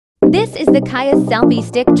This is the Kaiess Selfie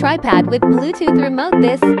Stick Tripod with Bluetooth remote.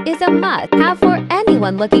 This is a must-have for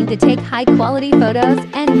anyone looking to take high-quality photos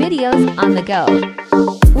and videos on the go.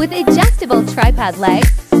 With adjustable tripod legs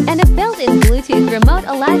and a built-in Bluetooth remote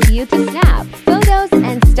allows you to snap photos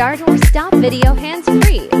and start or stop video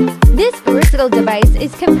hands-free. This versatile device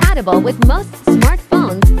is compatible with most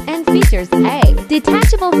smartphones and features a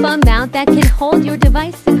detachable phone mount that can hold your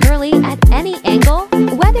device securely at any angle.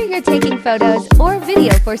 Whether you're taking photos or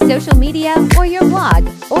video for social media or your blog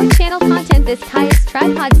or channel content, this Kaiess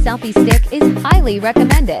Tripod Selfie Stick is highly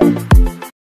recommended.